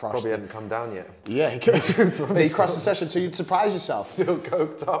fucking crushed Probably it. hadn't come down yet. Yeah, he crushed the session, so you'd surprise yourself. Still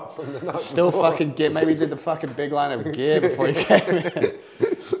coked up from the night Still before. fucking gear, maybe he did the fucking big line of gear before he came in.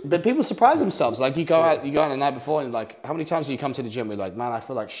 But people surprise themselves. Like you go out the night before and like, how many times do you come to the gym and you're like, man, I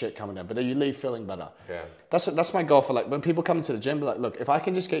feel like shit coming in, but then you leave feeling better. Yeah. That's my goal for like, when people come into the gym, be like, look, if I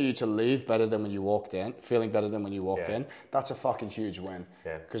can just get you to leave better than when you walked in, feeling better than when you walked in, that's a fucking huge win.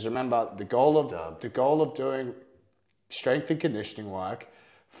 Yeah. Because remember, the goal of doing strength and conditioning work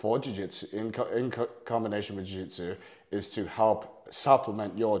for jiu-jitsu in combination with jiu-jitsu is to help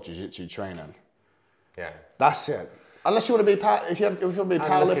supplement your jiu-jitsu training. Yeah. That's it. Unless you want to be if you want to be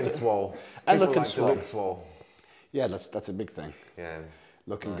powerlifter. Looking swole. And looking swole. Look swole. Yeah, that's a big thing. Yeah.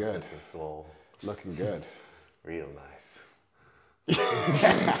 Looking good. Looking swole. Looking good. Real nice.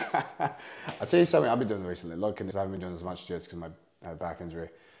 I'll tell you something I've been doing recently. Look, I haven't been doing as much jiu-jitsu because of my back injury.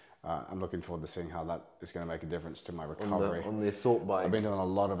 I'm looking forward to seeing how that is going to make a difference to my recovery. On the assault bike. I've been doing a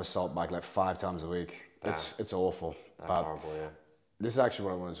lot of assault bike, like 5 times a week. It's awful. That's horrible, yeah. This is actually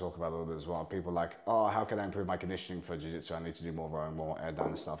what I want to talk about a little bit as well. People are like, oh, how can I improve my conditioning for jiu-jitsu? I need to do more rowing, more air down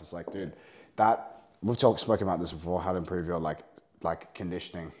and stuff. It's like, dude, we've spoken about this before, how to improve your like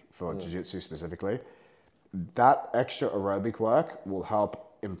conditioning for jiu-jitsu specifically. That extra aerobic work will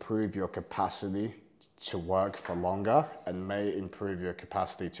help improve your capacity to work for longer and may improve your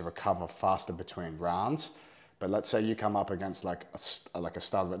capacity to recover faster between rounds. But let's say you come up against like a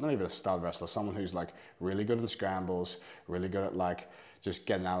stud, not even a stud wrestler, someone who's like really good in scrambles, really good at like just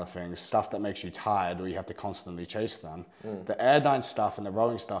getting out of things, stuff that makes you tired or you have to constantly chase them. The airdyne stuff and the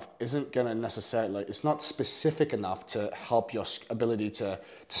rowing stuff isn't gonna necessarily, it's not specific enough to help your ability to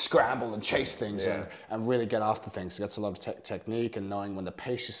scramble and chase things and really get after things. It gets a lot of technique and knowing when to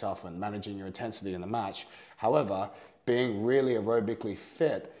pace yourself and managing your intensity in the match. However, being really aerobically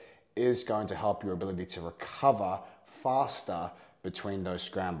fit is going to help your ability to recover faster between those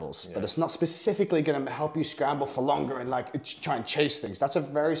scrambles. But it's not specifically going to help you scramble for longer and like try and chase things. That's a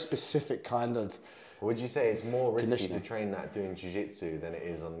very specific kind of Would you say it's more risky to train that doing jiu-jitsu than it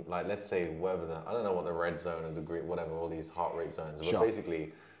is on, like, let's say, whatever I don't know what the red zone and the green, whatever, all these heart rate zones, but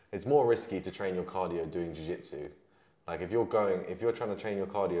basically it's more risky to train your cardio doing jiu-jitsu. Like if you're trying to train your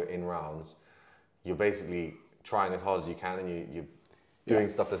cardio in rounds, you're basically trying as hard as you can and you're doing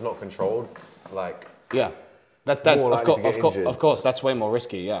stuff that's not controlled, like of course that's way more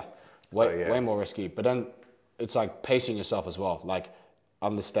risky, way more risky. But then it's like pacing yourself as well, like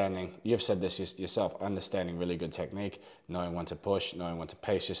understanding. You've said this yourself, understanding really good technique, knowing when to push, knowing when to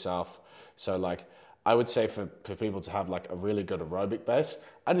pace yourself. So like I would say for people to have like a really good aerobic base.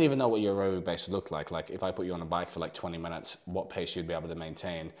 I don't even know what your aerobic base would look like. Like if I put you on a bike for like 20 minutes, what pace you'd be able to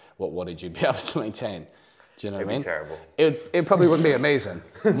maintain, what wattage you'd be able to maintain. Do you know what I mean? It'd be terrible. It probably wouldn't be amazing.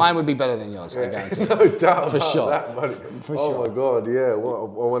 Mine would be better than yours, I guarantee. No doubt for sure. That, buddy. Oh my God, yeah. I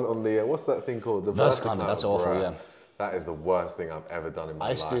went on the, what's that thing called? The Verticline, that's awful, yeah. That is the worst thing I've ever done in my life.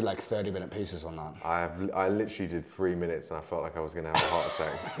 I used to do like 30-minute pieces on that. I literally did 3 minutes and I felt like I was going to have a heart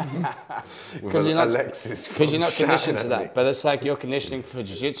attack. Because you're not conditioned to that. But it's like you're conditioning for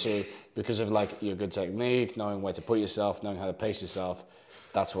jiu-jitsu because of like your good technique, knowing where to put yourself, knowing how to pace yourself.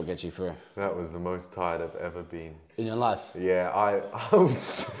 That's what gets you through. That was the most tired I've ever been. In your life? Yeah, I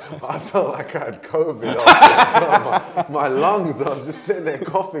felt like I had COVID after my lungs. I was just sitting there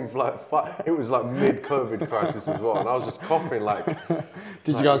coughing for like 5. It was like mid-COVID crisis as well, and I was just coughing like.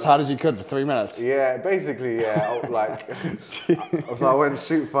 Did you go as hard as you could for 3 minutes? Yeah, basically, yeah. So I went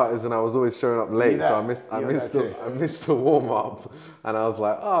shoot fighters, and I was always showing up late, so I missed the warm up, and I was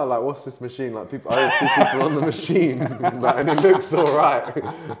like, oh, like watch this machine, like people, I see people on the machine, like, and it looks all right.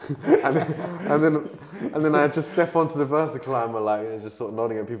 and then I just step onto the VersaClimber, like, and just sort of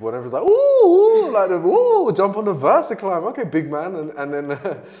nodding at people, and everyone's like, ooh, like, ooh, jump on the VersaClimber, okay, big man. And then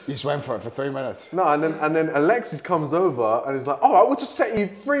you just went for it for 3 minutes. No, and then Alexis comes over and is like, all right, we'll just set you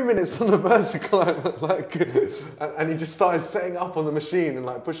 3 minutes on the VersaClimber, like, and he just started setting up on the machine and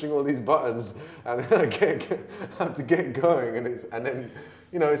like pushing all these buttons, and then I have to get going, and then,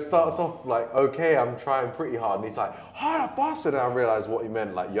 you know, it starts off like, okay, I'm trying pretty hard, and he's like, harder, faster, and I realized what he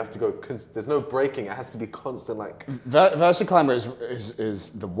meant, like, you have to go, there's no braking, it has to be constant, like. VersaClimber is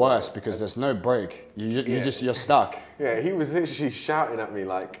the worst because there's no break. You're stuck. Yeah, he was literally shouting at me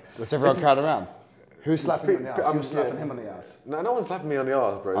like. Was everyone crowded around? Who's slapping him on the ass? Who's slapping him on the ass? No one's slapping me on the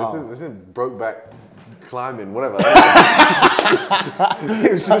ass, bro. Oh. This isn't Brokeback climbing, whatever.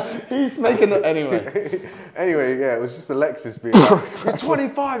 It was just. He's making it anyway. Anyway, yeah, it was just Alexis being like, you're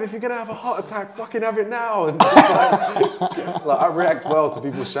 25, if you're gonna have a heart attack, fucking have it now. And just like, I react well to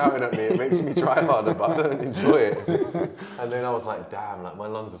people shouting at me. It makes me try harder, but I don't enjoy it. And then I was like, damn, like my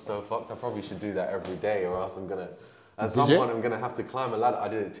lungs are so fucked. I probably should do that every day, or else I'm gonna. At some point, I'm going to have to climb a ladder. I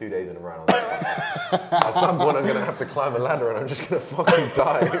did it 2 days in a row. I was like, at some point, I'm going to have to climb a ladder and I'm just going to fucking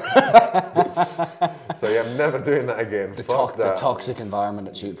die. So yeah, I'm never doing that again. The toxic environment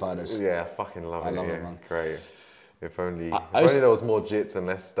at shoot fighters. Yeah, I fucking love it. I love it, man. Great. If only there was more jits and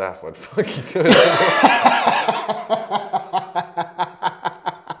less staff, I'd fucking go.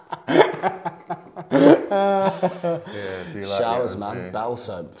 Showers, man. Battle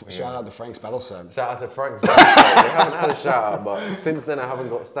soap. Shout out to Frank's battle soap. Shout out to Frank's battle soap. We haven't had a shout out, but since then I haven't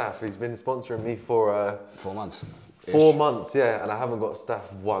got staff. He's been sponsoring me for 4 months. 4 months, yeah, and I haven't got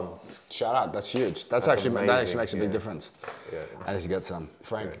staff once. Shout out, that's huge. That actually makes a big difference. Yeah. I need to get some.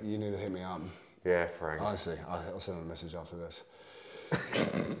 Frank, you need to hit me up. Yeah, Frank. Honestly, I'll send him a message after this.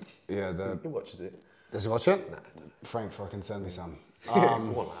 Yeah, He watches it. Does he watch it? Nah. Frank, fucking send me some. Come on,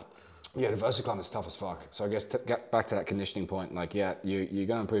 man. Yeah, the VersaClimber is tough as fuck. So I guess to get back to that conditioning point, like, yeah, you're going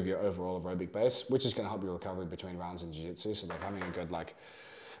to improve your overall aerobic base, which is going to help your recovery between rounds in jiu-jitsu. So like having a good, like,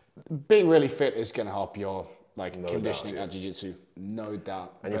 being really fit is going to help your, like, conditioning at jiu-jitsu, no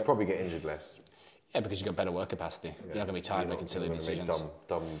doubt. And you'll probably get injured less. Yeah, because you've got better work capacity. Yeah. You're not going to be tired making silly decisions. Make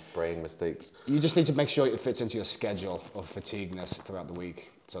dumb brain mistakes. You just need to make sure it fits into your schedule of fatigueness throughout the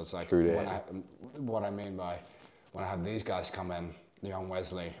week. So it's like, what I mean by when I have these guys come in, Leon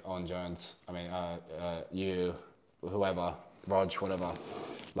Wesley, Owen Jones, you, whoever, Rog, whatever.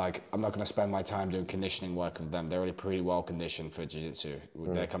 Like, I'm not going to spend my time doing conditioning work with them. They're already pretty well conditioned for jiu-jitsu.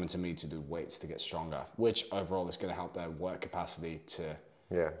 They're coming to me to do weights to get stronger, which overall is going to help their work capacity to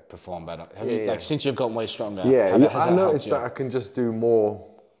perform better. Since you've gotten way stronger, I noticed that I can just do more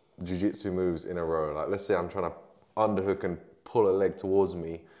jiu-jitsu moves in a row. Like, let's say I'm trying to underhook and pull a leg towards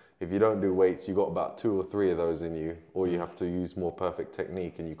me. If you don't do weights, you got about 2 or 3 of those in you, or you have to use more perfect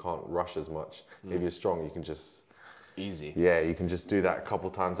technique and you can't rush as much. If you're strong, you can just... Easy. Yeah, you can just do that a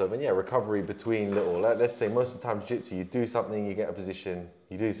couple times over. And yeah, recovery between little, let's say most of the time jiu-jitsu, you do something, you get a position,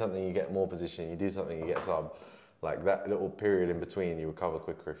 you do something, you get more position, you do something, you get sub. Like that little period in between, you recover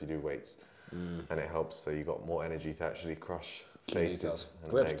quicker if you do weights. And it helps, so you got more energy to actually crush faces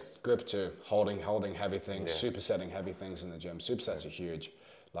and legs. Grip too, holding heavy things, supersetting heavy things in the gym. Supersets are huge.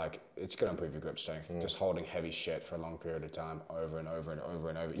 Like, it's going to improve your grip strength. Just holding heavy shit for a long period of time, over and over and over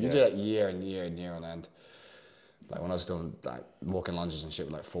and over. You do that year and year and year on end. Like when I was doing like walking lunges and shit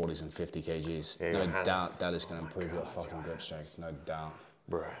with like 40s and 50 kgs, no doubt that is going to improve your fucking grip strength. No doubt.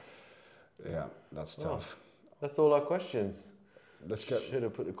 Bruh. Yeah, that's tough. That's all our questions. Let's go. Should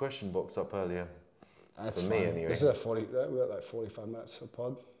have put the question box up earlier. That's for fine. me anyway. This is we got like 45 minutes of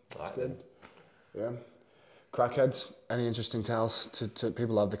pod. That's good. Yeah. Crackheads. Any interesting tales? To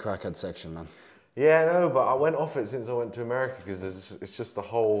people love the crackhead section, man. Yeah, no, but I went off it since I went to America because it's just the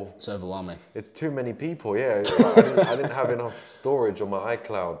whole. It's overwhelming. It's too many people. Yeah, I didn't have enough storage on my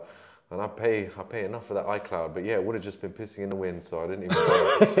iCloud, and I pay enough for that iCloud. But yeah, it would have just been pissing in the wind, so I didn't even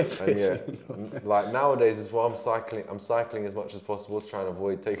go. And yeah, like nowadays is why I'm cycling. I'm cycling as much as possible, trying to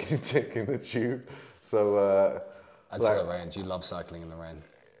avoid taking the tube. So. And to the rain. Do you love cycling in the rain?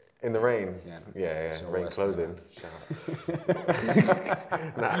 In the rain? Yeah. Rain clothing.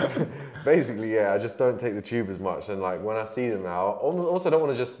 Nah, basically, yeah, I just don't take the tube as much. And like when I see them now, also don't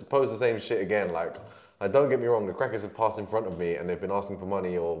want to just post the same shit again. Like, don't get me wrong, the crackers have passed in front of me and they've been asking for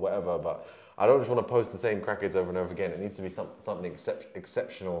money or whatever, but I don't just want to post the same crackheads over and over again. It needs to be something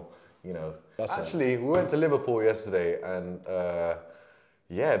exceptional, you know. Actually, we went to Liverpool yesterday and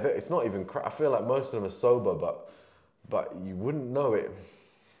yeah, it's not even I feel like most of them are sober, but you wouldn't know it.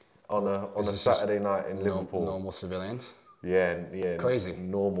 On a Saturday night in Liverpool. Normal civilians? Yeah. Crazy.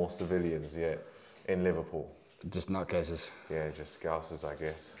 Normal civilians, yeah, in Liverpool. Just nutcases. Yeah, just Scousers, I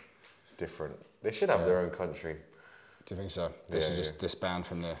guess. It's different. They should have their own country. Do you think so? They should just disband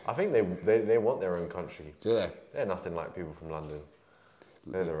from the... I think they want their own country. Do they? They're nothing like people from London.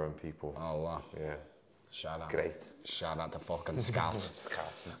 They're their own people. Oh, wow. Yeah. Shout out. Great. Shout out to fucking Scouse.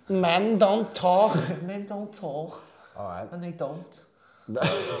 Scousers. Men don't talk. Men don't talk. All right. And they don't.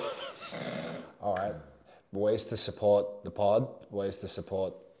 All right. Ways to support the pod. Ways to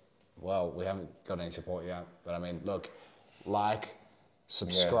support... Well, we haven't got any support yet. But I mean, look,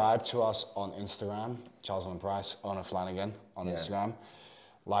 subscribe to us on Instagram. Charles and Price, Owner Flanagan on Instagram.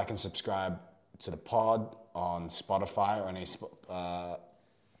 Like and subscribe to the pod on Spotify or any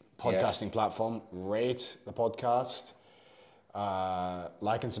podcasting platform. Rate the podcast.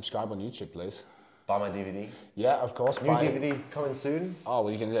 Like and subscribe on YouTube, please. Buy my DVD. Yeah, of course. New DVD coming soon. Oh, what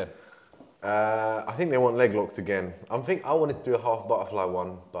are you going to do? I think they want leg locks again. I wanted to do a half butterfly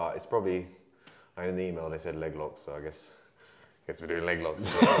one, but it's probably... in the email they said leg locks, so I guess we're doing leg locks.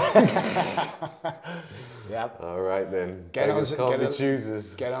 Yep. All right then. Get on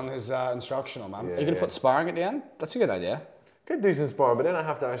his instructional, man. Yeah, Are you going to put sparring at the end? That's a good idea. Could do some sparring, but then I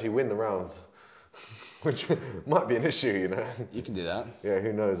have to actually win the rounds, which might be an issue, you know. You can do that. Yeah,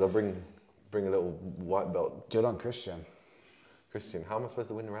 who knows? I'll bring a little white belt. Do it on Christian. Christian, how am I supposed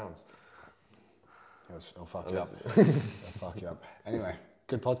to win the rounds? He'll fuck you up. He'll fuck you up. Anyway,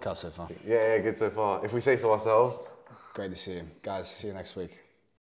 good podcast so far. Yeah, good so far. If we say so ourselves. Great to see you. Guys, see you next week.